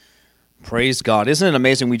Praise God. Isn't it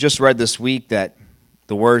amazing? We just read this week that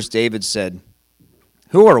the words David said,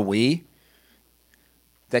 "Who are we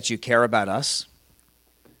that you care about us?"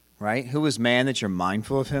 Right? Who is man that you're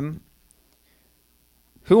mindful of him?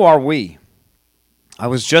 Who are we? I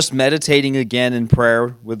was just meditating again in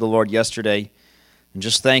prayer with the Lord yesterday and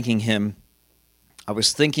just thanking him. I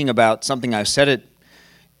was thinking about something I've said it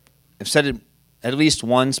at least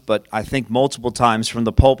once, but I think multiple times from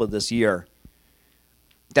the pulpit this year,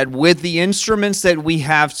 that with the instruments that we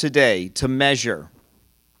have today to measure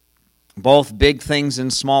both big things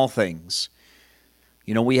and small things,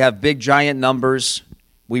 we have big giant numbers.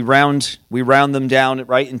 We round them down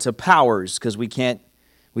right into powers because we can't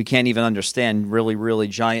even understand really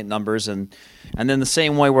giant numbers, and then the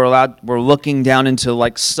same way we're looking down into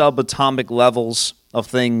like subatomic levels of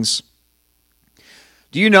things.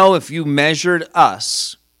 Do you know if you measured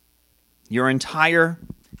us, your entire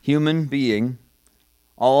human being,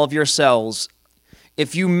 all of your cells,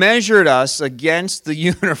 if you measured us against the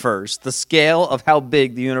universe, the scale of how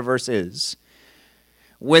big the universe is,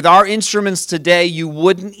 with our instruments today, you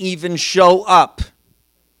wouldn't even show up.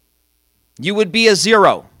 You would be a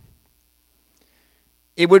zero.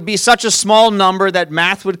 It would be such a small number that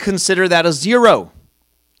math would consider that a zero.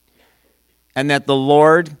 And that the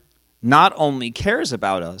Lord not only cares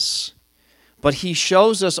about us, but he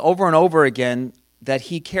shows us over and over again that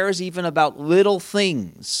he cares even about little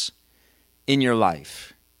things in your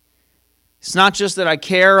life. It's not just that I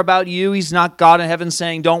care about you. He's not God in heaven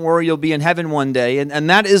saying, don't worry, you'll be in heaven one day. And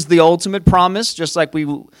that is the ultimate promise, just like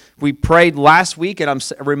we prayed last week, and I'm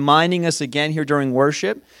reminding us again here during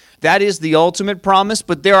worship. That is the ultimate promise,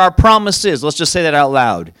 but there are promises. Let's just say that out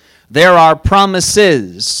loud. There are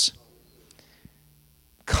promises.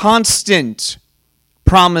 Constant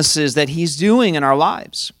promises that he's doing in our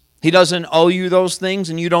lives. He doesn't owe you those things,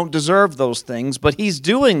 and you don't deserve those things, but he's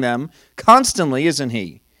doing them constantly, isn't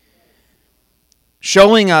he?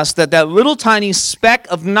 Showing us that little tiny speck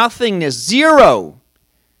of nothingness, zero,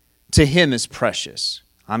 to him is precious.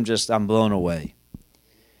 I'm blown away.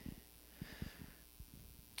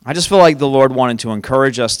 I just feel like the Lord wanted to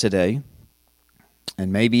encourage us today,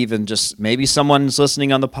 and maybe someone's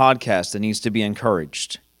listening on the podcast that needs to be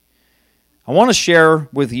encouraged. I want to share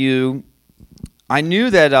with you, I knew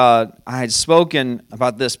that I had spoken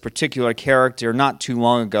about this particular character not too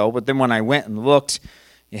long ago, but then when I went and looked,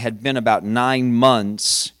 it had been about 9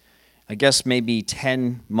 months, I guess maybe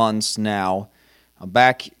 10 months now,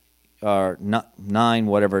 back, sometime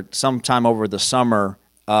over the summer,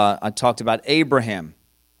 I talked about Abraham.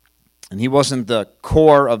 And he wasn't the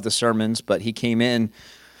core of the sermons, but he came in.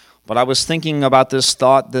 But I was thinking about this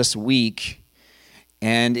thought this week,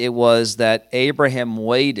 and it was that Abraham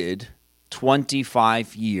waited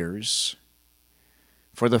 25 years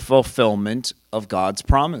for the fulfillment of God's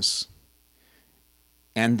promise.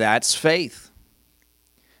 And that's faith.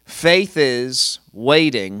 Faith is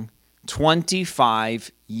waiting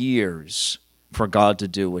 25 years for God to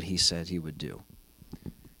do what he said he would do.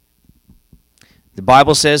 The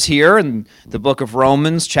Bible says here in the book of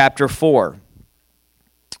Romans, chapter 4,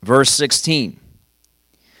 verse 16,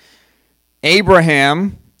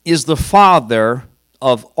 Abraham is the father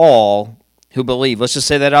of all who believe. Let's just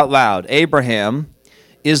say that out loud. Abraham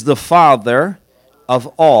is the father of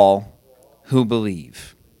all who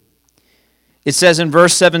believe. It says in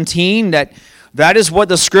verse 17 that is what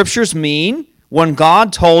the scriptures mean when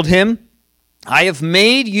God told him, I have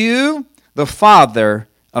made you the father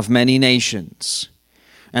of many nations.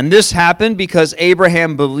 And this happened because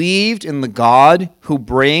Abraham believed in the God who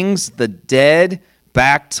brings the dead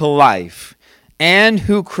back to life and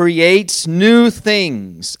who creates new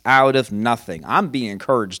things out of nothing. I'm being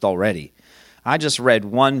encouraged already. I just read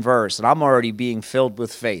one verse and I'm already being filled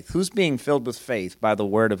with faith. Who's being filled with faith? By the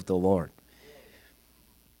word of the Lord.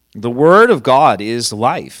 The word of God is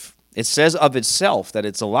life. It says of itself that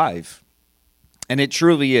it's alive. And it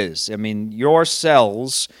truly is. I mean, your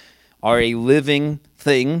cells are a living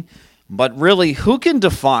thing, but really, who can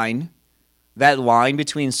define that line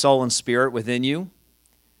between soul and spirit within you?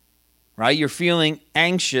 Right? You're feeling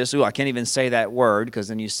anxious. Ooh, I can't even say that word, because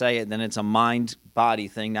then you say it, then it's a mind-body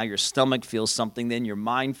thing. Now your stomach feels something, then your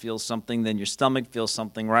mind feels something, then your stomach feels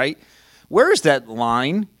something, right? Where is that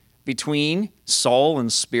line between soul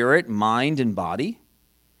and spirit, mind and body?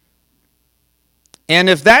 And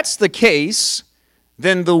if that's the case,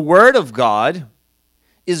 then the Word of God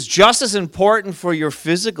is just as important for your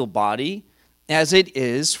physical body as it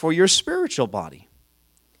is for your spiritual body.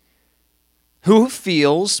 Who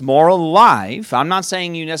feels more alive? I'm not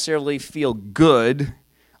saying you necessarily feel good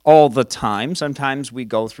all the time. Sometimes we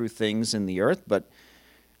go through things in the earth, but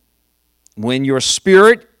when your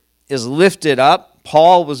spirit is lifted up.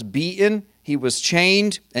 Paul was beaten, he was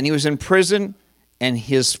chained, and he was in prison, and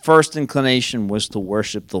his first inclination was to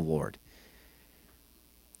worship the Lord.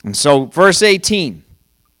 And so, verse 18,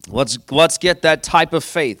 let's get that type of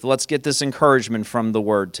faith. Let's get this encouragement from the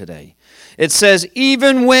word today. It says,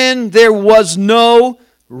 even when there was no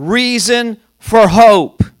reason for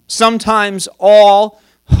hope. Sometimes all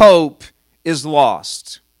hope is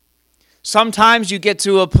lost. Sometimes you get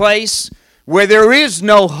to a place where there is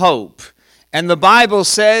no hope. And the Bible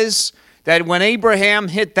says that when Abraham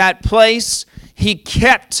hit that place, he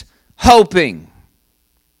kept hoping,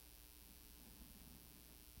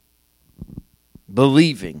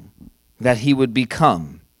 believing that he would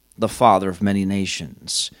become the father of many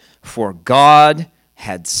nations. For God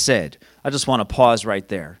had said. I just want to pause right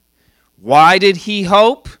there. Why did he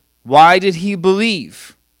hope? Why did he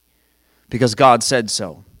believe? Because God said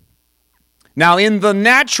so. Now, in the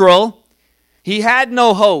natural, he had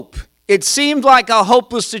no hope. It seemed like a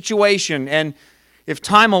hopeless situation. And if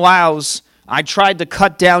time allows, I tried to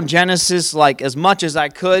cut down Genesis like as much as I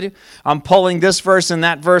could. I'm pulling this verse and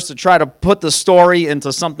that verse to try to put the story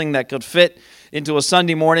into something that could fit into a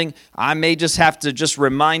Sunday morning. I may just have to just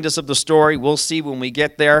remind us of the story. We'll see when we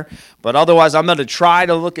get there. But otherwise, I'm going to try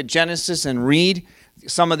to look at Genesis and read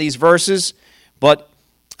some of these verses. But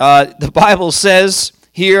the Bible says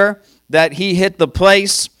here that he hit the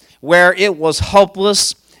place where it was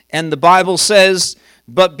hopeless. And the Bible says,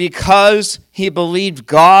 but because he believed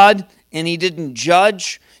God and he didn't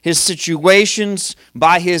judge his situations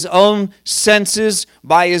by his own senses,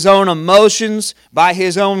 by his own emotions, by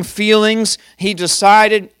his own feelings, he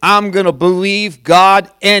decided, I'm going to believe God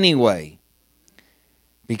anyway.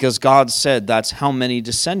 Because God said that's how many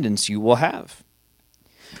descendants you will have.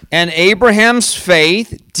 And Abraham's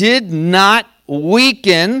faith did not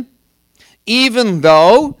weaken, even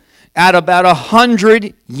though at about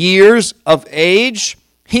 100 years of age,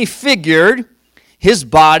 he figured his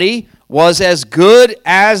body was as good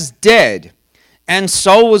as dead, and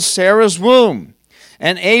so was Sarah's womb.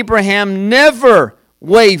 And Abraham never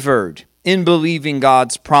wavered in believing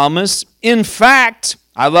God's promise. In fact,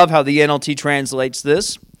 I love how the NLT translates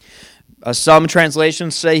this. Some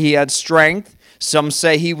translations say he had strength. Some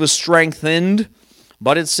say he was strengthened.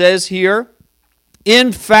 But it says here,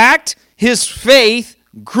 in fact, his faith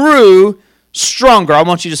grew stronger. I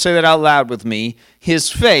want you to say that out loud with me. His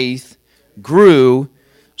faith grew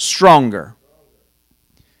stronger.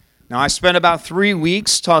 Now, I spent about 3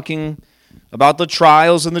 weeks talking about the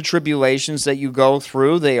trials and the tribulations that you go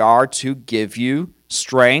through. They are to give you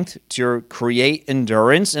strength, to create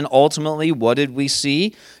endurance, and ultimately, what did we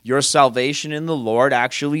see? Your salvation in the Lord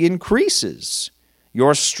actually increases.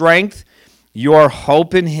 Your strength, your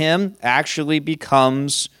hope in Him actually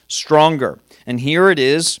becomes stronger. And here it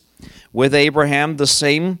is with Abraham, the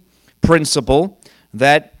same principle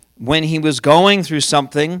that when he was going through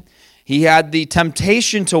something, he had the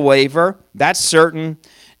temptation to waver. That's certain.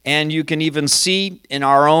 And you can even see in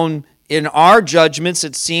our judgments,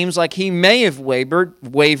 it seems like he may have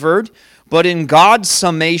wavered. But in God's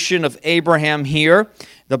summation of Abraham here,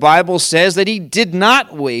 the Bible says that he did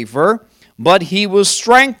not waver, but he was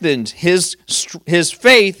strengthened. His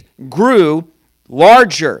faith grew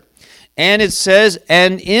larger. And it says,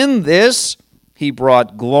 and in this he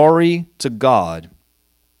brought glory to God.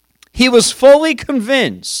 He was fully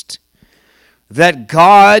convinced that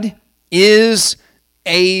God is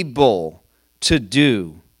able to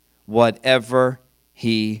do whatever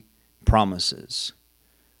He promises.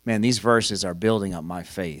 Man, these verses are building up my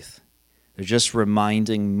faith. They're just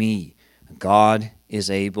reminding me God is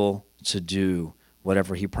able to do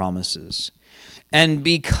whatever He promises. And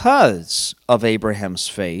because of Abraham's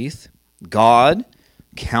faith, God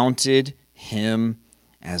counted him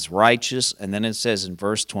as righteous. And then it says in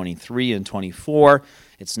verse 23 and 24,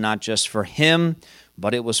 it's not just for him,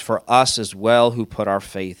 but it was for us as well who put our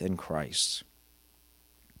faith in Christ.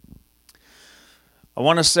 I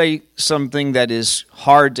want to say something that is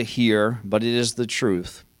hard to hear, but it is the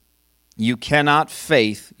truth. You cannot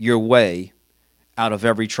faith your way out of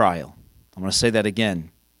every trial. I'm going to say that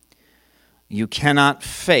again. You cannot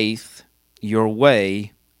faith your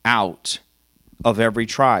way out of every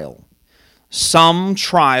trial. Some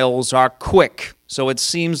trials are quick, so it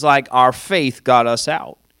seems like our faith got us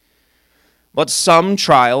out. But some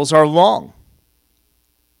trials are long.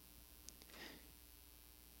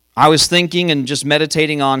 I was thinking and just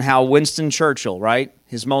meditating on how Winston Churchill, right?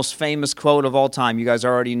 His most famous quote of all time. You guys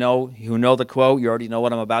already know, who know the quote, you already know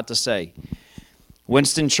what I'm about to say.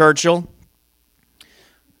 Winston Churchill,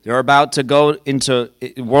 they're about to go into,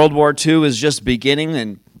 World War II is just beginning,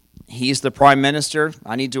 and he's the prime minister.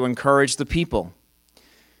 I need to encourage the people.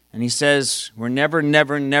 And he says, we're never,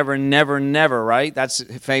 never, never, never, never, right? That's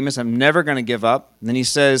famous. I'm never going to give up. And then he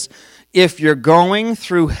says, if you're going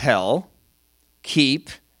through hell, keep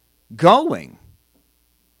going.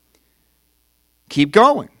 Keep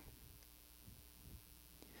going.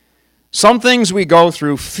 Some things we go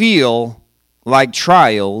through feel like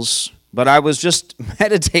trials, but I was just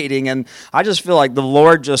meditating and I just feel like the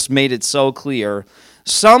Lord just made it so clear.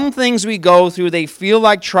 Some things we go through, they feel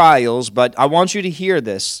like trials, but I want you to hear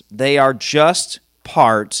this. They are just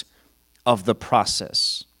part of the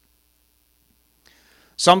process.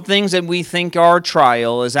 Some things that we think are a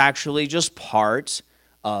trial is actually just part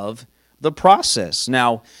of the process.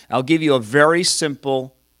 Now, I'll give you a very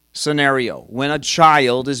simple scenario. When a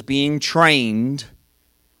child is being trained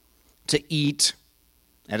to eat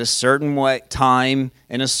at a certain time,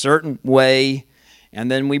 in a certain way, and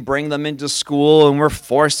then we bring them into school and we're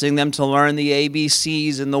forcing them to learn the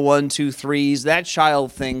ABCs and the 1, 2, 3s. That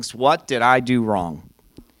child thinks, what did I do wrong?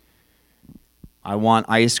 I want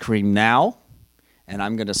ice cream now, and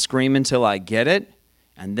I'm going to scream until I get it.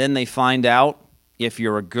 And then they find out, if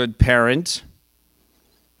you're a good parent,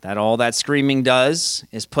 that all that screaming does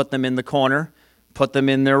is put them in the corner, put them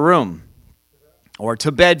in their room, or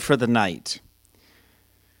to bed for the night.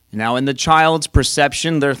 Now, in the child's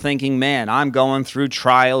perception, they're thinking, man, I'm going through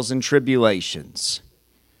trials and tribulations.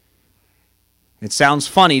 It sounds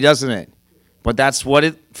funny, doesn't it? But that's what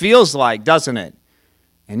it feels like, doesn't it?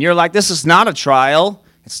 And you're like, this is not a trial.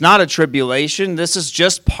 It's not a tribulation. This is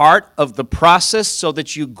just part of the process so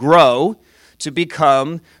that you grow to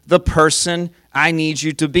become the person I need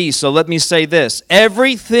you to be. So let me say this.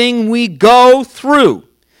 Everything we go through,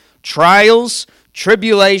 trials,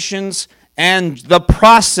 tribulations, and the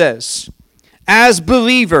process as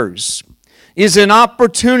believers is an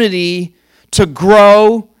opportunity to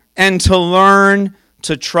grow and to learn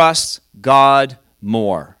to trust God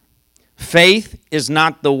more. Faith is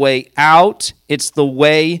not the way out, it's the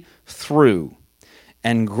way through.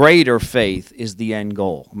 And greater faith is the end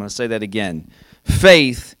goal. I'm going to say that again.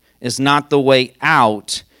 Faith is not the way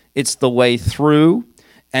out, it's the way through.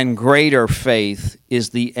 And greater faith is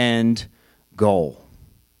the end goal.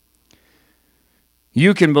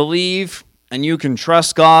 You can believe and you can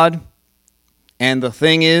trust God. And the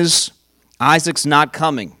thing is, Isaac's not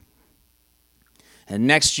coming. And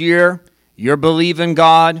next year, you're believing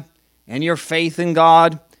God and your faith in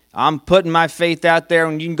God. I'm putting my faith out there,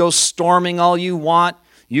 and you can go storming all you want.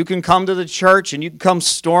 You can come to the church and you can come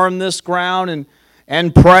storm this ground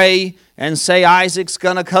and pray and say, Isaac's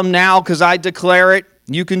going to come now because I declare it.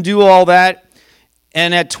 You can do all that.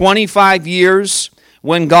 And at 25 years,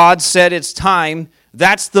 when God said it's time,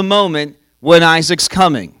 that's the moment when Isaac's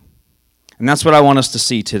coming. And that's what I want us to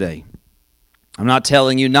see today. I'm not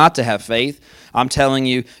telling you not to have faith. I'm telling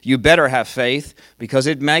you, you better have faith, because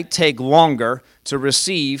it might take longer to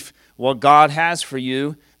receive what God has for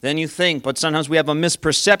you than you think. But sometimes we have a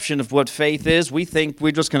misperception of what faith is. We think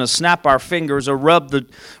we're just going to snap our fingers or rub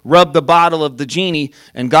the bottle of the genie,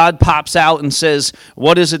 and God pops out and says,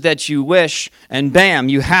 what is it that you wish? And bam,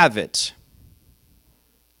 you have it.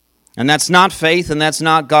 And that's not faith, and that's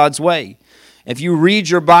not God's way. If you read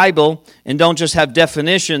your Bible and don't just have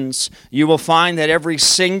definitions, you will find that every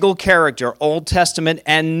single character, Old Testament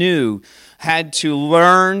and New, had to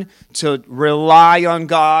learn to rely on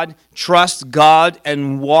God, trust God,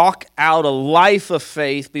 and walk out a life of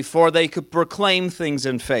faith before they could proclaim things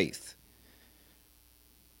in faith.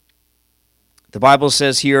 The Bible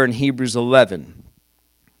says here in Hebrews 11,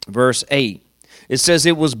 verse 8, it says,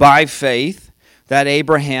 it was by faith that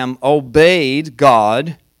Abraham obeyed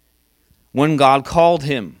God when God called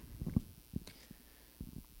him.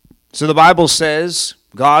 So the Bible says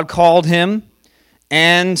God called him,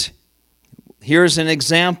 and here's an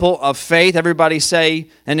example of faith. Everybody say,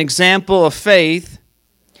 an example of faith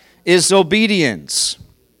is obedience.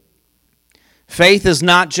 Faith is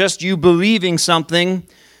not just you believing something,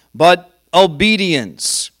 but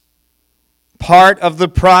obedience. Part of the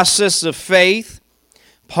process of faith,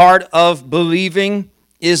 part of believing,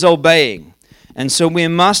 is obeying. And so we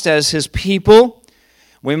must, as His people,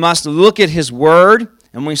 we must look at His Word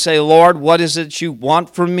and we say, Lord, what is it you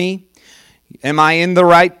want from me? Am I in the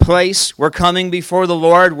right place? We're coming before the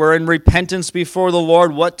Lord. We're in repentance before the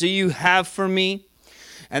Lord. What do you have for me?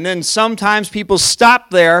 And then sometimes people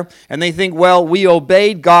stop there and they think, well, we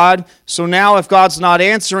obeyed God, so now if God's not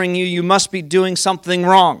answering you, you must be doing something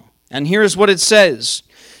wrong. And here's what it says.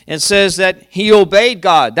 It says that he obeyed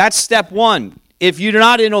God. That's step one. If you're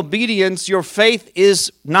not in obedience, your faith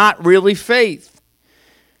is not really faith.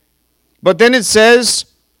 But then it says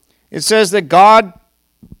that God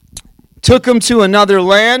took him to another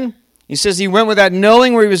land. He says he went without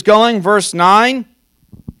knowing where he was going, verse 9.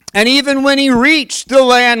 And even when he reached the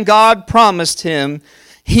land God promised him,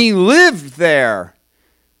 he lived there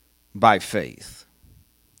by faith.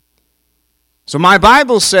 So my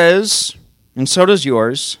Bible says, and so does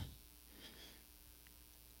yours,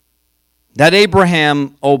 that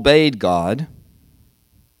Abraham obeyed God.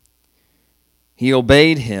 He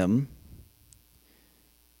obeyed him,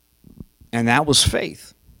 and that was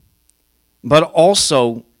faith. But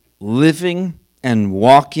also living and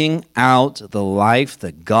walking out the life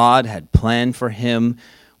that God had planned for him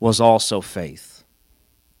was also faith.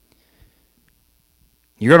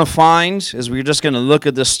 You're going to find, as we're just going to look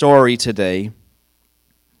at this story today,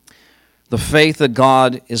 the faith that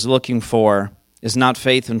God is looking for is not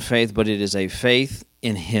faith in faith, but it is a faith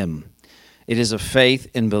in him. It is a faith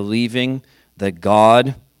in believing that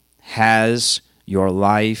God has your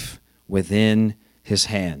life within his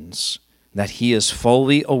hands, that he is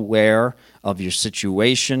fully aware of your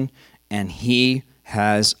situation, and he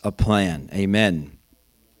has a plan. Amen.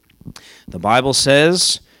 The Bible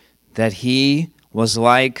says that he was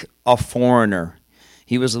like a foreigner.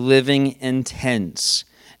 He was living in tents,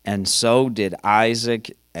 and so did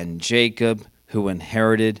Isaac and Jacob, who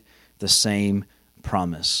inherited the same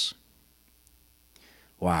promise.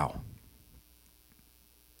 Wow.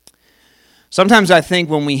 Sometimes I think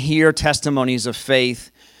when we hear testimonies of faith,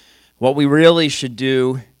 what we really should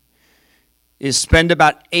do is spend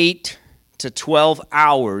about 8 to 12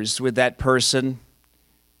 hours with that person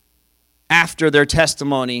after their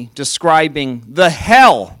testimony, describing the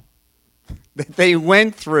hell that they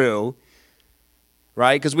went through,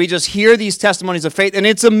 right? Because we just hear these testimonies of faith, and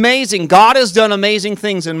it's amazing. God has done amazing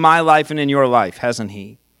things in my life and in your life, hasn't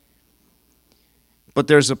he? But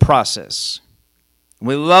there's a process.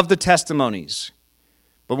 We love the testimonies.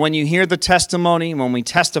 But when you hear the testimony, when we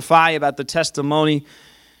testify about the testimony,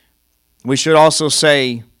 we should also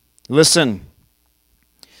say, listen,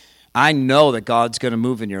 I know that God's going to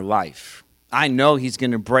move in your life. I know he's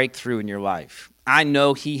going to break through in your life. I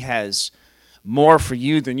know he has more for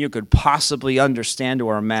you than you could possibly understand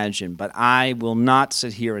or imagine, but I will not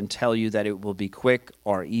sit here and tell you that it will be quick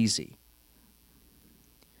or easy.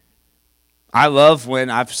 I love when,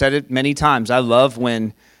 I've said it many times, I love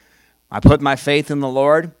when I put my faith in the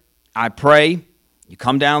Lord, I pray, you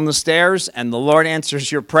come down the stairs, and the Lord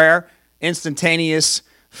answers your prayer, instantaneous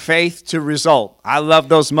faith to result. I love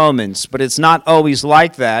those moments, but it's not always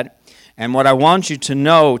like that. And what I want you to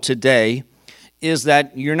know today is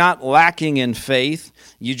that you're not lacking in faith.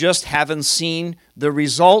 You just haven't seen the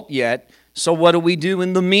result yet. So what do we do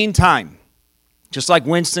in the meantime? Just like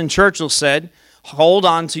Winston Churchill said, hold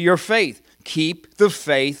on to your faith. Keep the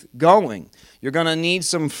faith going. You're going to need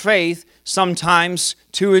some faith sometimes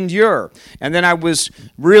to endure. And then I was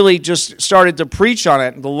really just started to preach on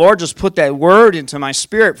it. The Lord just put that word into my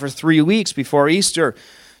spirit for 3 weeks before Easter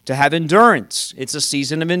to have endurance. It's a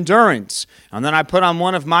season of endurance. And then I put on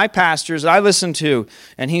one of my pastors I listened to,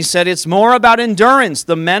 and he said it's more about endurance.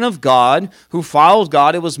 The men of God who followed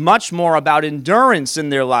God, it was much more about endurance in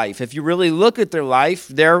their life. If you really look at their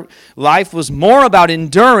life was more about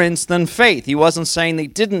endurance than faith. He wasn't saying they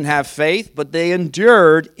didn't have faith, but they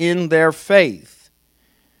endured in their faith.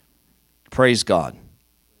 Praise God.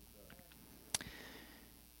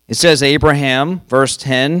 It says Abraham, verse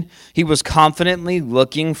 10, he was confidently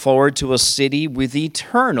looking forward to a city with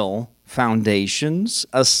eternal foundations,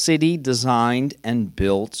 a city designed and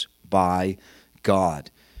built by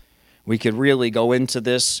God. We could really go into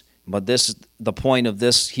this, but the point of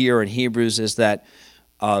this here in Hebrews is that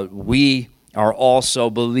we are also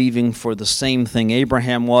believing for the same thing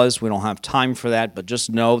Abraham was. We don't have time for that, but just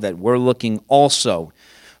know that we're looking also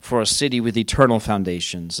for a city with eternal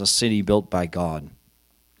foundations, a city built by God.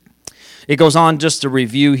 It goes on just to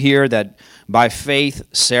review here that by faith,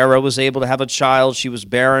 Sarah was able to have a child. She was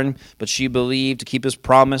barren, but she believed to keep his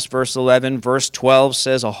promise. Verse 11. Verse 12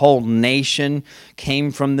 says a whole nation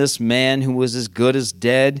came from this man who was as good as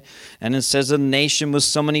dead. And it says a nation with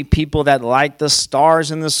so many people that like the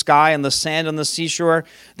stars in the sky and the sand on the seashore,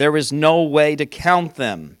 there is no way to count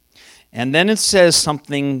them. And then it says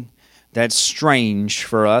something that's strange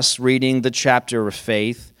for us reading the chapter of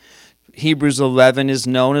faith. Hebrews 11 is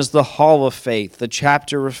known as the Hall of Faith, the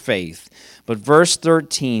chapter of faith. But verse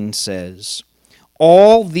 13 says,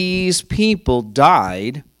 all these people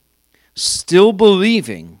died still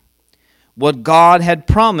believing what God had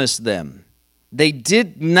promised them. They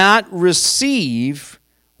did not receive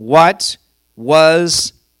what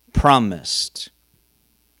was promised.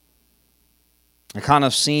 It kind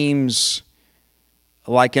of seems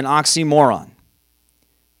like an oxymoron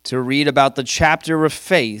to read about the chapter of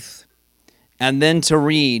faith and then to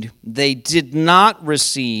read, they did not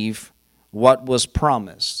receive what was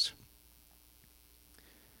promised.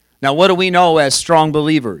 Now, what do we know as strong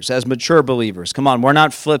believers, as mature believers? Come on, we're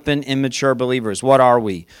not flippant, immature believers. What are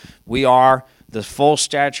we? We are the full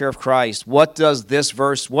stature of Christ. What does this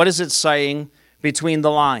verse, what is it saying between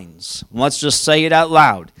the lines? Let's just say it out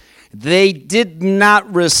loud. They did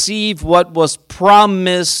not receive what was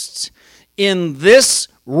promised in this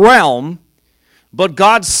realm, but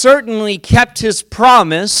God certainly kept his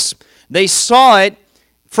promise. They saw it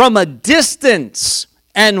from a distance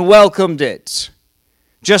and welcomed it.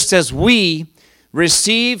 Just as we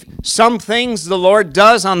receive some things the Lord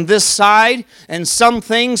does on this side, and some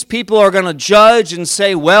things people are going to judge and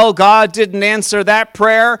say, well, God didn't answer that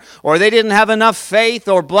prayer, or they didn't have enough faith,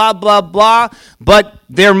 or blah, blah, blah. But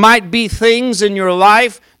there might be things in your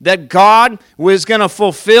life that God was going to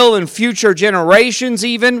fulfill in future generations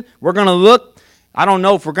even. We're going to look, I don't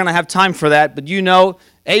know if we're going to have time for that, but you know,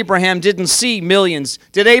 Abraham didn't see millions.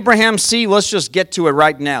 Did Abraham see, let's just get to it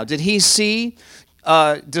right now, did he see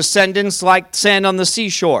descendants like sand on the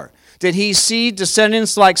seashore? Did he see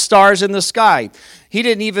descendants like stars in the sky? He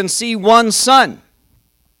didn't even see one son.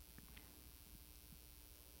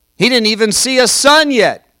 He didn't even see a son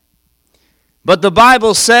yet. But the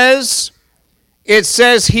Bible says, it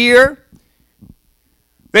says here,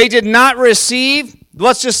 they did not receive,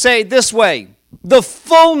 let's just say it this way, the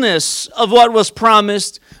fullness of what was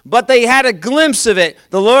promised, but they had a glimpse of it.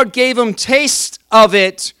 The Lord gave them taste of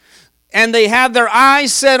it, and they have their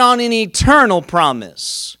eyes set on an eternal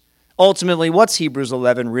promise. Ultimately, what's Hebrews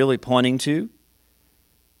 11 really pointing to?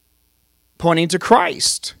 Pointing to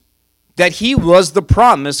Christ. That he was the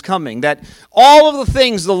promise coming. That all of the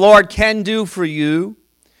things the Lord can do for you,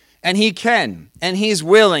 and he can, and he's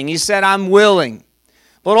willing. He said, I'm willing.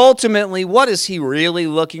 But ultimately, what is he really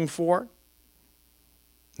looking for?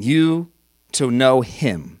 You to know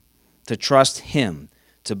him, to trust him,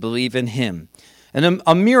 to believe in him. And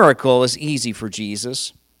a miracle is easy for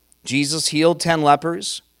Jesus. Jesus healed 10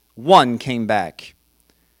 lepers. One came back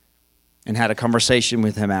and had a conversation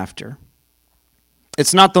with him after.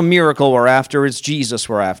 It's not the miracle we're after, it's Jesus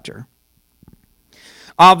we're after.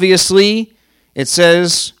 Obviously, it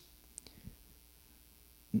says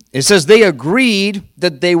they agreed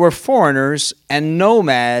that they were foreigners and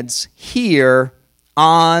nomads here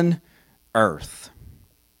on earth.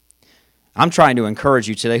 I'm trying to encourage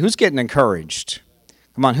you today. Who's getting encouraged?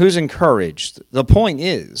 Come on, who's encouraged? The point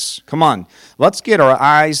is, come on, let's get our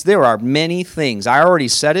eyes. There are many things. I already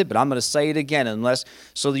said it, but I'm going to say it again,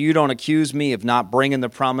 so that you don't accuse me of not bringing the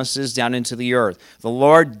promises down into the earth. The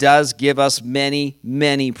Lord does give us many,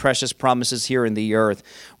 many precious promises here in the earth,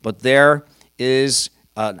 but there is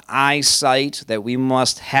an eyesight that we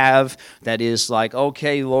must have that is like,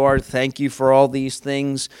 okay, Lord, thank you for all these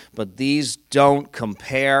things, but these don't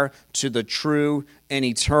compare to the true and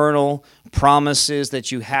eternal promises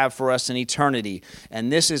that you have for us in eternity.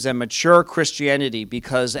 And this is a mature Christianity,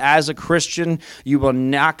 because as a Christian, you are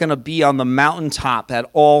not going to be on the mountaintop at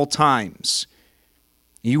all times.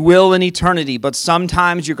 You will in eternity, but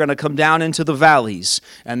sometimes you're going to come down into the valleys.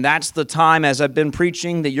 And that's the time, as I've been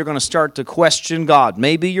preaching, that you're going to start to question God.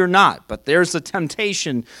 Maybe you're not, but there's a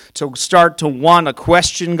temptation to start to want to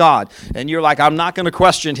question God. And you're like, I'm not going to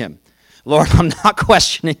question him. Lord, I'm not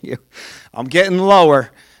questioning you. I'm getting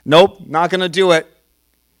lower. Nope, not going to do it.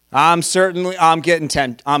 I'm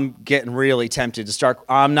getting really tempted to start.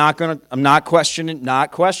 I'm not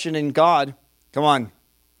questioning God. Come on.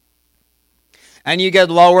 And you get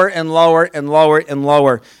lower and lower and lower and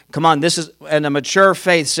lower. Come on, and a mature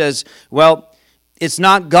faith says, well, it's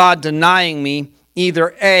not God denying me.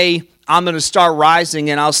 Either A, I'm going to start rising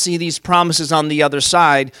and I'll see these promises on the other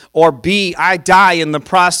side, or B, I die in the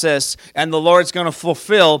process and the Lord's going to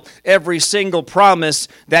fulfill every single promise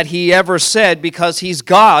that he ever said, because he's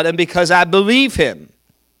God and because I believe him.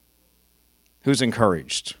 Who's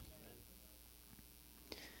encouraged?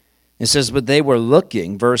 It says, but they were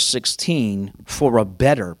looking, verse 16, for a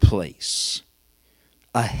better place,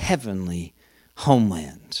 a heavenly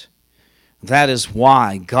homeland. That is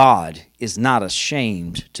why God is not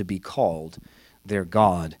ashamed to be called their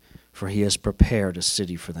God, for he has prepared a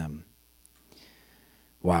city for them.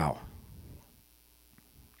 Wow.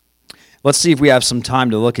 Let's see if we have some time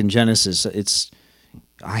to look in Genesis.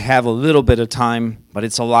 I have a little bit of time, but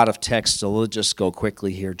it's a lot of text, so we'll just go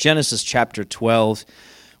quickly here. Genesis chapter 12.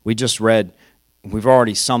 We just read, we've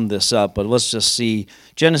already summed this up, but let's just see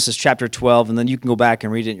Genesis chapter 12, and then you can go back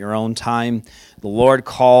and read it in your own time. The Lord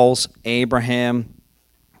calls Abraham,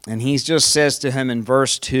 and he just says to him in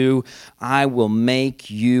verse 2, I will make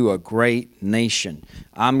you a great nation.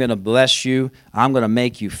 I'm going to bless you. I'm going to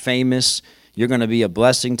make you famous. You're going to be a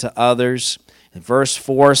blessing to others. And verse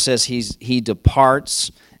 4 says he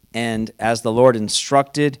departs, and as the Lord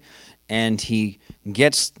instructed, and he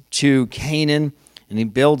gets to Canaan, and he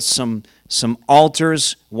builds some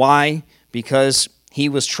altars. Why? Because he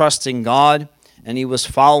was trusting God, and he was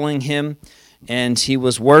following him, and he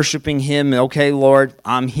was worshiping him. Okay, Lord,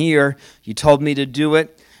 I'm here. You told me to do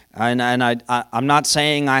it. And I'm not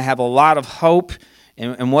saying I have a lot of hope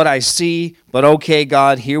in what I see, but okay,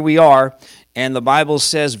 God, here we are. And the Bible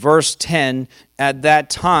says, verse 10, at that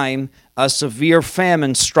time, a severe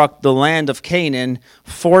famine struck the land of Canaan,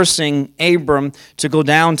 forcing Abram to go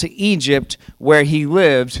down to Egypt, where he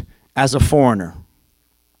lived as a foreigner.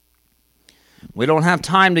 We don't have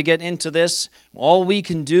time to get into this. All we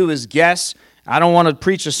can do is guess. I don't want to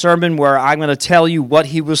preach a sermon where I'm going to tell you what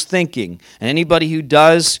he was thinking. And anybody who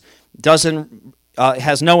doesn't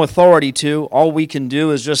has no authority to. All we can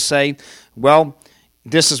do is just say, well,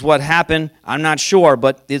 this is what happened. I'm not sure,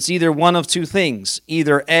 but it's either one of two things.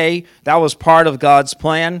 Either A, that was part of God's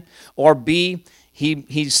plan, or B,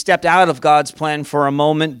 he stepped out of God's plan for a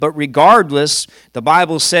moment. But regardless, the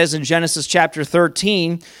Bible says in Genesis chapter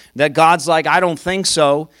 13 that God's like, I don't think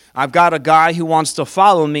so. I've got a guy who wants to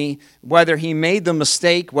follow me. Whether he made the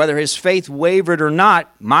mistake, whether his faith wavered or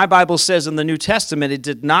not, my Bible says in the New Testament it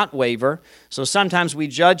did not waver. So sometimes we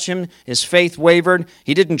judge him, his faith wavered,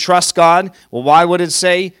 he didn't trust God. Well, why would it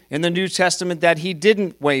say in the New Testament that he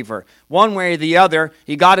didn't waver? One way or the other,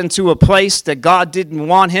 he got into a place that God didn't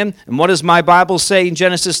want him. And what does my Bible say in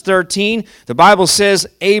Genesis 13? The Bible says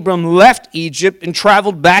Abram left Egypt and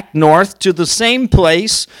traveled back north to the same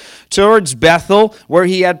place, towards Bethel, where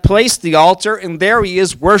he had placed the altar, and there he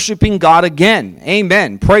is worshiping God again.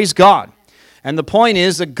 Amen. Praise God. And the point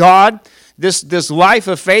is that God, this life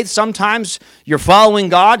of faith, sometimes you're following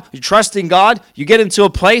God, you're trusting God, you get into a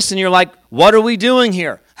place and you're like, what are we doing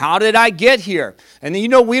here? How did I get here? And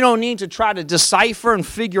we don't need to try to decipher and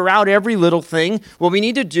figure out every little thing. What we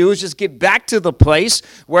need to do is just get back to the place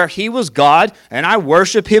where he was God and I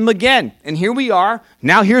worship him again. And here we are.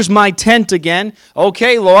 Now here's my tent again.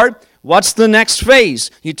 Okay, Lord, what's the next phase?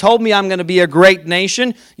 You told me I'm going to be a great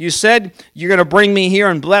nation. You said you're going to bring me here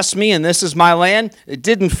and bless me, and this is my land. It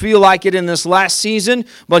didn't feel like it in this last season,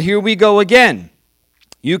 but here we go again.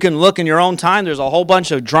 You can look in your own time. There's a whole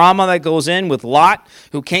bunch of drama that goes in with Lot,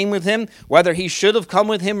 who came with him. Whether he should have come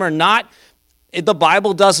with him or not, the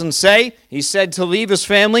Bible doesn't say. He said to leave his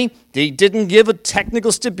family. He didn't give a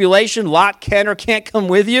technical stipulation. Lot can or can't come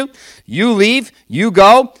with you. You leave, you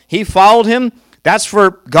go. He followed him. That's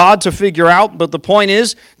for God to figure out. But the point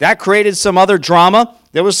is, that created some other drama.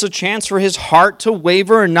 There was a chance for his heart to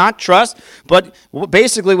waver and not trust. But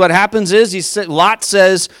basically what happens is, Lot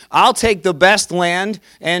says, I'll take the best land,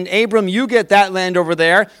 and Abram, you get that land over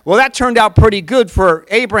there. Well, that turned out pretty good for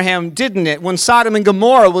Abraham, didn't it? When Sodom and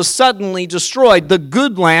Gomorrah was suddenly destroyed, the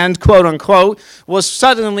good land, quote unquote, was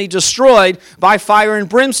suddenly destroyed by fire and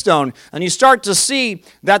brimstone. And you start to see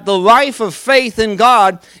that the life of faith in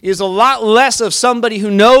God is a lot less of somebody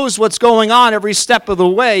who knows what's going on every step of the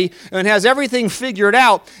way and has everything figured out.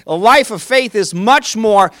 A life of faith is much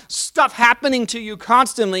more stuff happening to you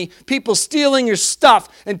constantly, people stealing your stuff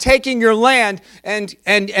and taking your land, and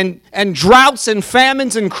droughts and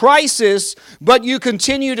famines and crisis, but you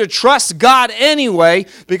continue to trust God anyway,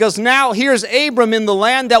 because now here's Abram in the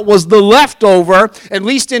land that was the leftover, at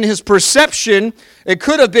least in his perception. It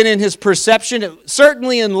could have been in his perception,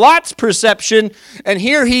 certainly in Lot's perception, and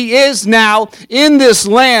here he is now in this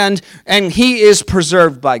land, and he is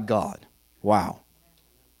preserved by God. Wow.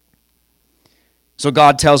 So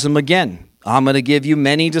God tells him again, I'm going to give you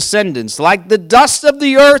many descendants. Like the dust of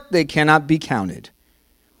the earth, they cannot be counted.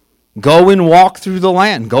 Go and walk through the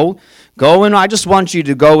land. Go and I just want you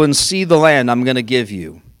to go and see the land I'm going to give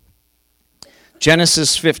you.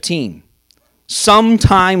 Genesis 15.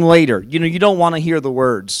 Sometime later. You don't want to hear the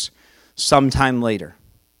words, sometime later.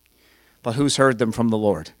 But who's heard them from the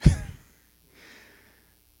Lord?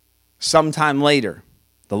 Sometime later,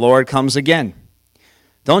 the Lord comes again.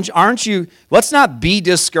 Let's not be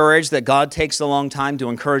discouraged that God takes a long time to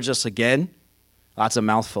encourage us again. That's a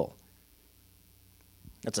mouthful.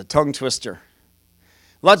 That's a tongue twister.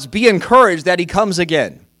 Let's be encouraged that he comes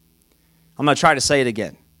again. I'm going to try to say it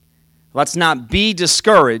again. Let's not be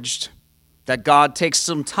discouraged that God takes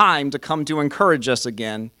some time to come to encourage us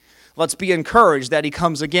again. Let's be encouraged that he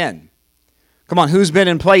comes again. Come on, who's been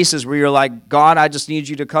in places where you're like, God, I just need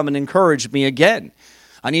you to come and encourage me again?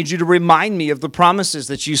 I need you to remind me of the promises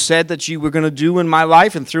that you said that you were going to do in my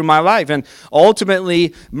life and through my life. And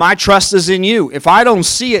ultimately, my trust is in you. If I don't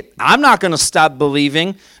see it, I'm not going to stop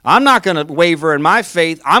believing. I'm not going to waver in my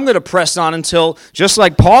faith. I'm going to press on until, just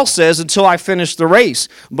like Paul says, until I finish the race.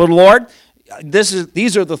 But Lord,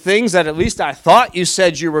 these are the things that at least I thought you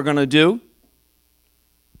said you were going to do.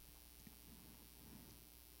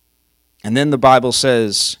 And then the Bible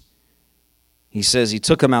says, he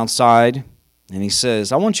took him outside, and he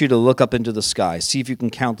says, I want you to look up into the sky, see if you can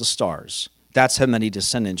count the stars. That's how many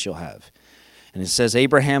descendants you'll have. And it says,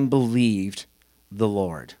 Abraham believed the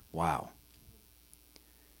Lord. Wow.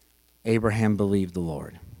 Abraham believed the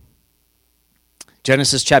Lord.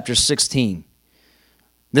 Genesis chapter 16.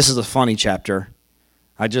 This is a funny chapter.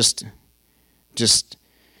 I just this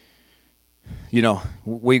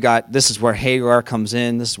is where Hagar comes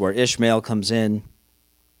in. This is where Ishmael comes in.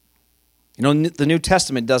 The New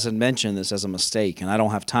Testament doesn't mention this as a mistake, and I don't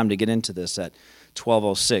have time to get into this at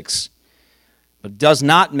 12:06. But it does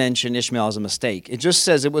not mention Ishmael as a mistake. It just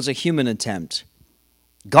says it was a human attempt.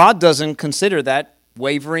 God doesn't consider that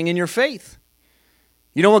wavering in your faith.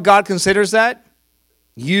 You know what God considers that?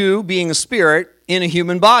 You being a spirit in a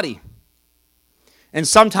human body. And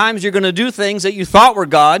sometimes you're going to do things that you thought were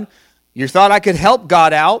God. You thought I could help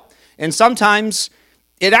God out. And sometimes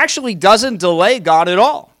it actually doesn't delay God at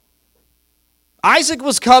all. Isaac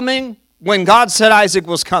was coming when God said Isaac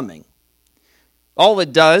was coming. All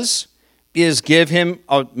it does is give him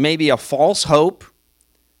maybe a false hope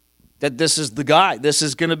that this is the guy. This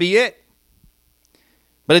is going to be it.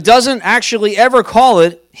 But it doesn't actually ever call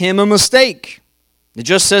him a mistake. It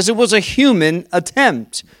just says it was a human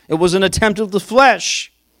attempt. It was an attempt of the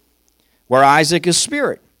flesh, where Isaac is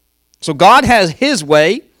spirit. So God has his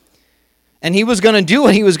way, and he was going to do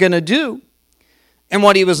what he was going to do. And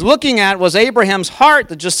what he was looking at was Abraham's heart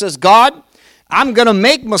that just says, God, I'm going to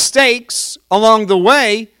make mistakes along the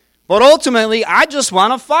way, but ultimately I just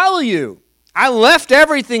want to follow you. I left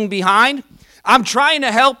everything behind. I'm trying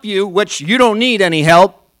to help you, which you don't need any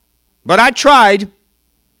help, but I tried.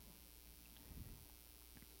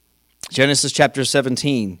 Genesis chapter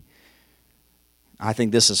 17. I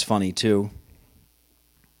think this is funny too.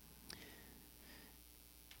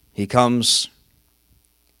 He comes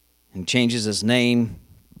and changes his name.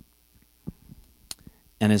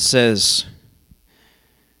 And it says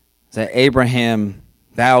that Abraham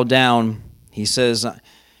bowed down. He says,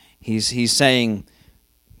 he's saying,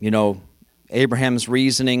 Abraham's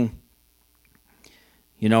reasoning,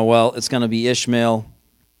 well, it's going to be Ishmael.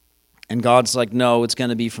 And God's like, no, it's going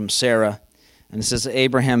to be from Sarah. And it says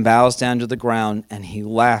Abraham bows down to the ground, and he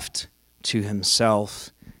laughed to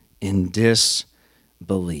himself in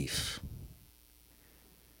disbelief.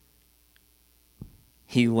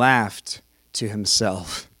 He laughed to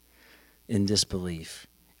himself in disbelief.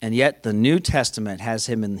 And yet the New Testament has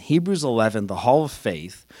him in Hebrews 11, the hall of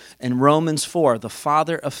faith, and Romans 4, the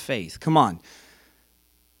father of faith. Come on.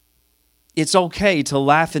 It's okay to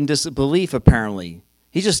laugh in disbelief, apparently.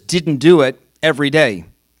 He just didn't do it every day.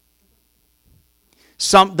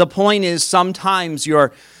 The point is, sometimes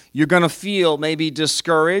you're going to feel maybe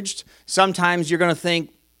discouraged. Sometimes you're going to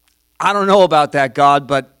think, I don't know about that, God,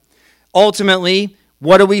 but ultimately,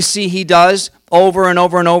 what do we see he does over and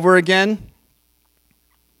over and over again?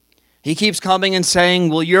 He keeps coming and saying,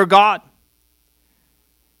 well, you're God.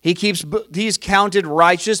 He's counted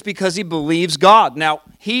righteous because he believes God. Now,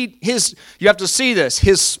 you have to see this.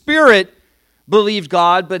 His spirit believed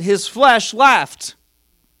God, but his flesh laughed.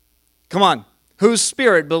 Come on. Whose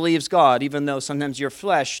spirit believes God, even though sometimes your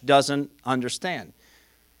flesh doesn't understand?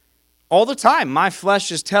 All the time, my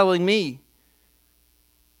flesh is telling me,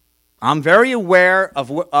 I'm very aware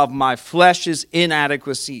of my flesh's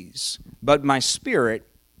inadequacies, but my spirit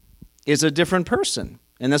is a different person.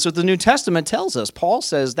 And that's what the New Testament tells us. Paul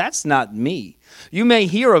says, that's not me. You may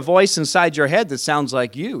hear a voice inside your head that sounds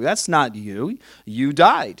like you. That's not you. You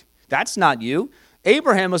died. That's not you.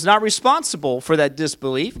 Abraham was not responsible for that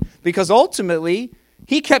disbelief because ultimately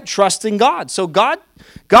he kept trusting God. So God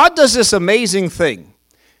does this amazing thing.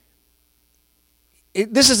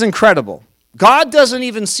 This is incredible. God doesn't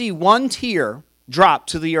even see one tear drop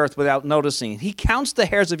to the earth without noticing it. He counts the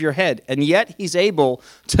hairs of your head, and yet he's able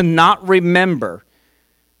to not remember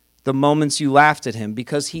the moments you laughed at him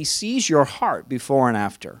because he sees your heart before and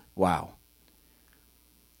after. Wow.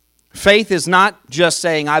 Faith is not just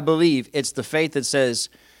saying, I believe. It's the faith that says,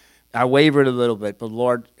 I wavered a little bit, but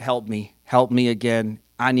Lord, help me. Help me again.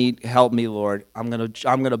 Help me, Lord. I'm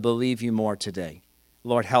gonna believe you more today.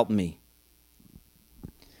 Lord, help me.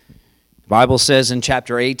 The Bible says in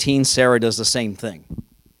chapter 18, Sarah does the same thing.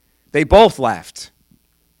 They both laughed.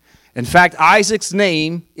 In fact, Isaac's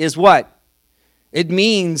name is what? It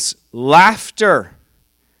means laughter.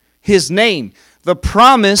 His name. The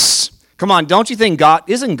promise, come on, don't you think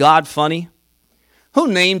isn't God funny? Who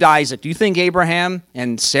named Isaac? Do you think Abraham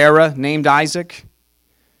and Sarah named Isaac?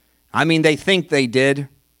 I mean, they think they did.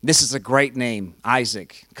 This is a great name,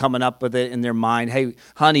 Isaac, coming up with it in their mind. Hey,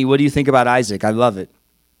 honey, what do you think about Isaac? I love it.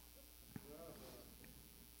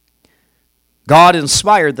 God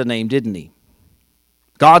inspired the name, didn't he?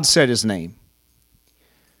 God said his name.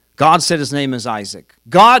 God said his name is Isaac.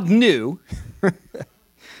 God knew.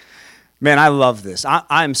 Man, I love this.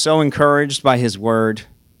 I'm so encouraged by his word.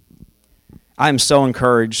 I'm so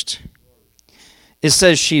encouraged. It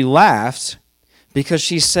says she laughed because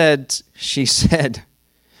she said,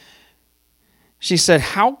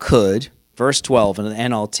 how could, verse 12 in the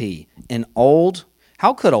NLT,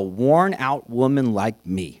 how could a worn out woman like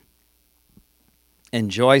me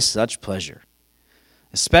enjoy such pleasure?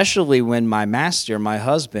 Especially when my master, my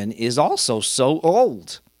husband, is also so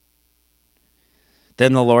old.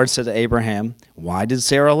 Then the Lord said to Abraham, why did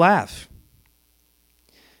Sarah laugh?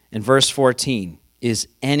 In verse 14, is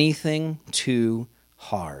anything too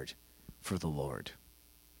hard for the Lord?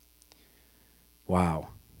 Wow.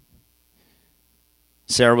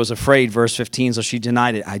 Sarah was afraid, verse 15, so she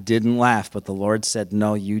denied it. I didn't laugh, but the Lord said,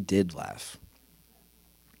 no, you did laugh.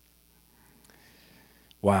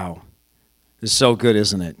 Wow. This is so good,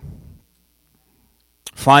 isn't it?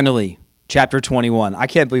 Finally, chapter 21. I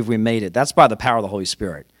can't believe we made it. That's by the power of the Holy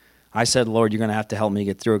Spirit. I said, Lord, you're going to have to help me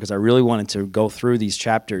get through it because I really wanted to go through these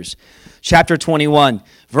chapters. Chapter 21,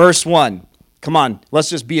 verse 1. Come on, let's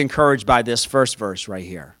just be encouraged by this first verse right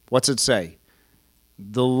here. What's it say?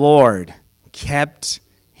 The Lord kept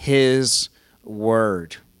his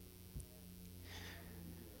word.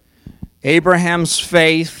 Abraham's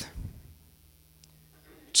faith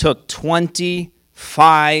took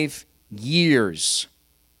 25 years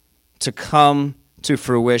to come to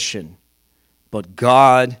fruition, but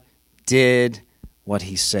God did what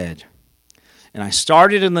he said. And I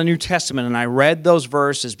started in the New Testament and I read those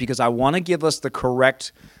verses because I want to give us the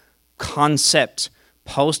correct concept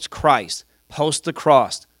post-Christ, post the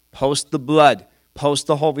cross, post the blood, post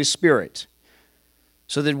the Holy Spirit,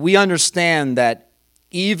 so that we understand that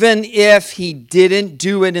even if he didn't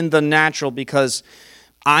do it in the natural, because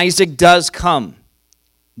Isaac does come,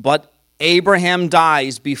 but Abraham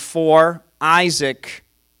dies before Isaac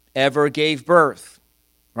ever gave birth,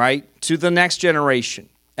 right, to the next generation,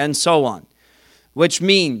 and so on. Which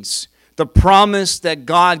means the promise that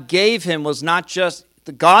God gave him was not just,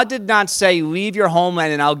 God did not say, leave your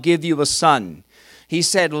homeland and I'll give you a son. He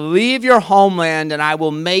said, leave your homeland and I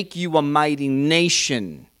will make you a mighty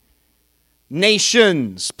nation.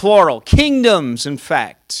 Nations, plural, kingdoms, in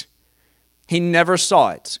fact. He never saw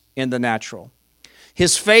it in the natural.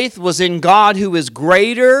 His faith was in God who is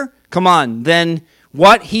greater, than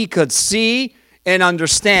what he could see and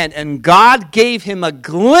understand. And God gave him a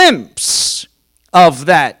glimpse of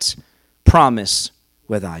that promise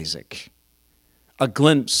with Isaac. A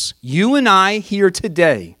glimpse. You and I here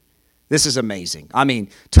today, this is amazing. I mean,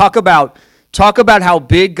 talk about how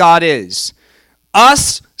big God is.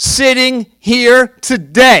 Us sitting here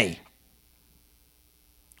today,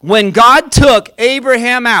 when God took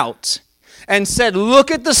Abraham out and said,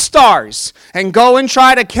 look at the stars and go and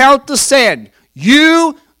try to count the sand,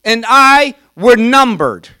 you and I were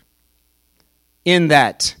numbered in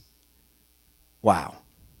that. Wow.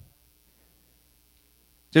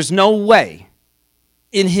 There's no way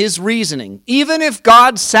in his reasoning, even if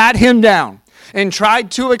God sat him down and tried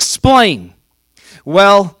to explain,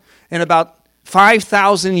 well, in about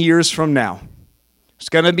 5,000 years from now, there's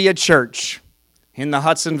going to be a church in the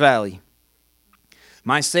Hudson Valley.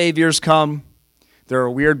 My Savior's come. They're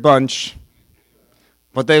a weird bunch,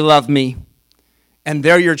 but they love me, and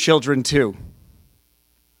they're your children too.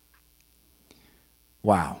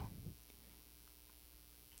 Wow.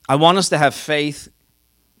 I want us to have faith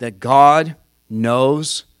that God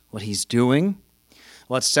knows what he's doing.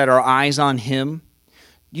 Let's set our eyes on him.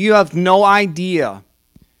 You have no idea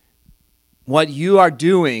what you are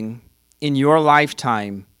doing in your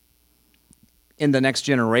lifetime, in the next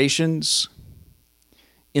generations,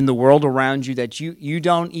 in the world around you, that you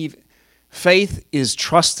don't even... Faith is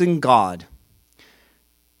trusting God.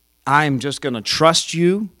 I'm just going to trust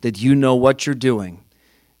you that you know what you're doing.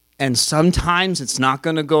 And sometimes it's not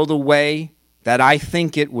going to go the way that I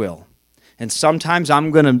think it will. And sometimes I'm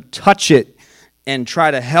going to touch it and try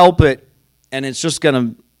to help it, and it's just going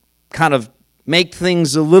to kind of make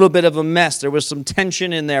things a little bit of a mess. There was some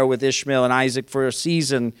tension in there with Ishmael and Isaac for a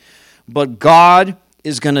season, but God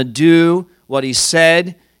is going to do what he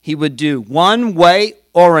said he would do. One way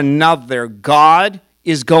or another, God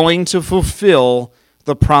is going to fulfill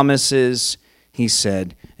the promises he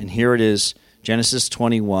said. And here it is, Genesis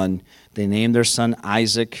 21. They named their son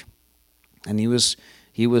Isaac, and he was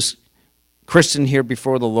Christian here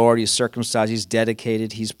before the Lord. He's circumcised, he's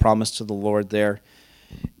dedicated, he's promised to the Lord there.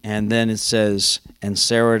 And then it says, and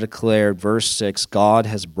Sarah declared, verse 6, God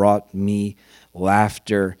has brought me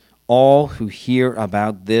laughter. All who hear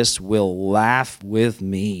about this will laugh with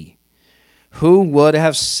me. Who would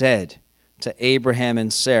have said to Abraham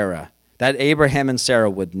and Sarah that Abraham and Sarah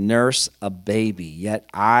would nurse a baby? Yet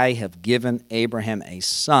I have given Abraham a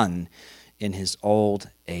son in his old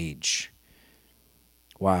age.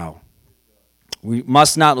 Wow. We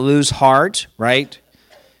must not lose heart, right?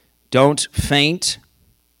 Don't faint.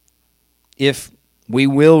 If we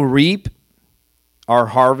will reap our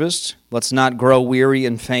harvest, let's not grow weary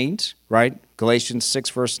and faint, right? Galatians 6,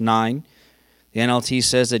 verse 9. The NLT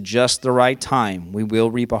says at just the right time, we will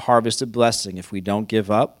reap a harvest of blessing if we don't give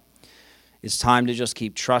up. It's time to just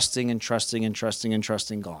keep trusting and trusting and trusting and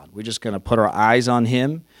trusting God. We're just going to put our eyes on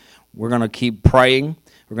him. We're going to keep praying.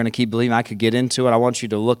 We're going to keep believing. I could get into it. I want you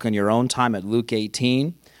to look on your own time at Luke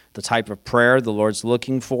 18, the type of prayer the Lord's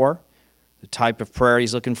looking for, the type of prayer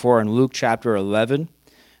he's looking for in Luke chapter 11.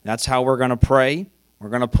 That's how we're going to pray. We're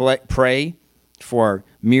going to pray for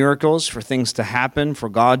miracles, for things to happen, for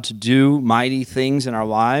God to do mighty things in our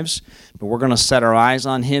lives. But we're going to set our eyes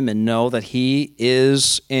on him and know that he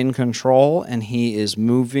is in control and he is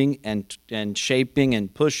moving and shaping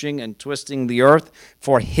and pushing and twisting the earth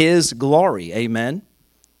for his glory. Amen.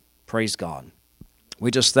 Praise God. We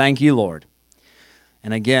just thank you, Lord.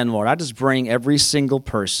 And again, Lord, I just bring every single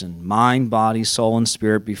person, mind, body, soul, and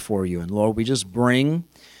spirit before you. And Lord, we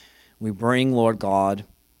bring, Lord God,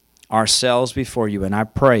 ourselves before you. And I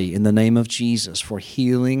pray in the name of Jesus for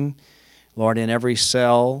healing, Lord, in every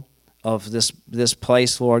cell of this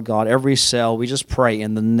place, Lord God, every cell. We just pray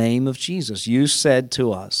in the name of Jesus. You said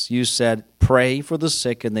to us, you said, pray for the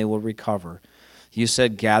sick and they will recover. You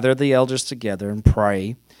said, gather the elders together and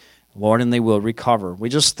pray, Lord, and they will recover. We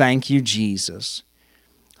just thank you, Jesus.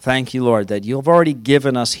 Thank you, Lord, that you've already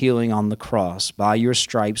given us healing on the cross. By your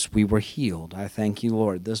stripes we were healed. I thank you,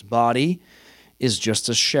 Lord. This body is just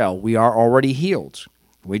a shell. We are already healed.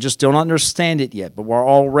 We just don't understand it yet, but we're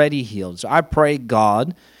already healed. So I pray,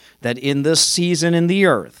 God, that in this season in the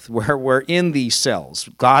earth where we're in these cells,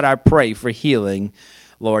 God, I pray for healing.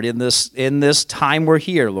 Lord, in this time we're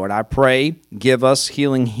here, Lord, I pray, give us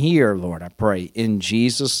healing here, Lord, I pray. In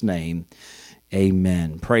Jesus' name,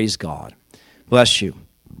 amen. Praise God. Bless you.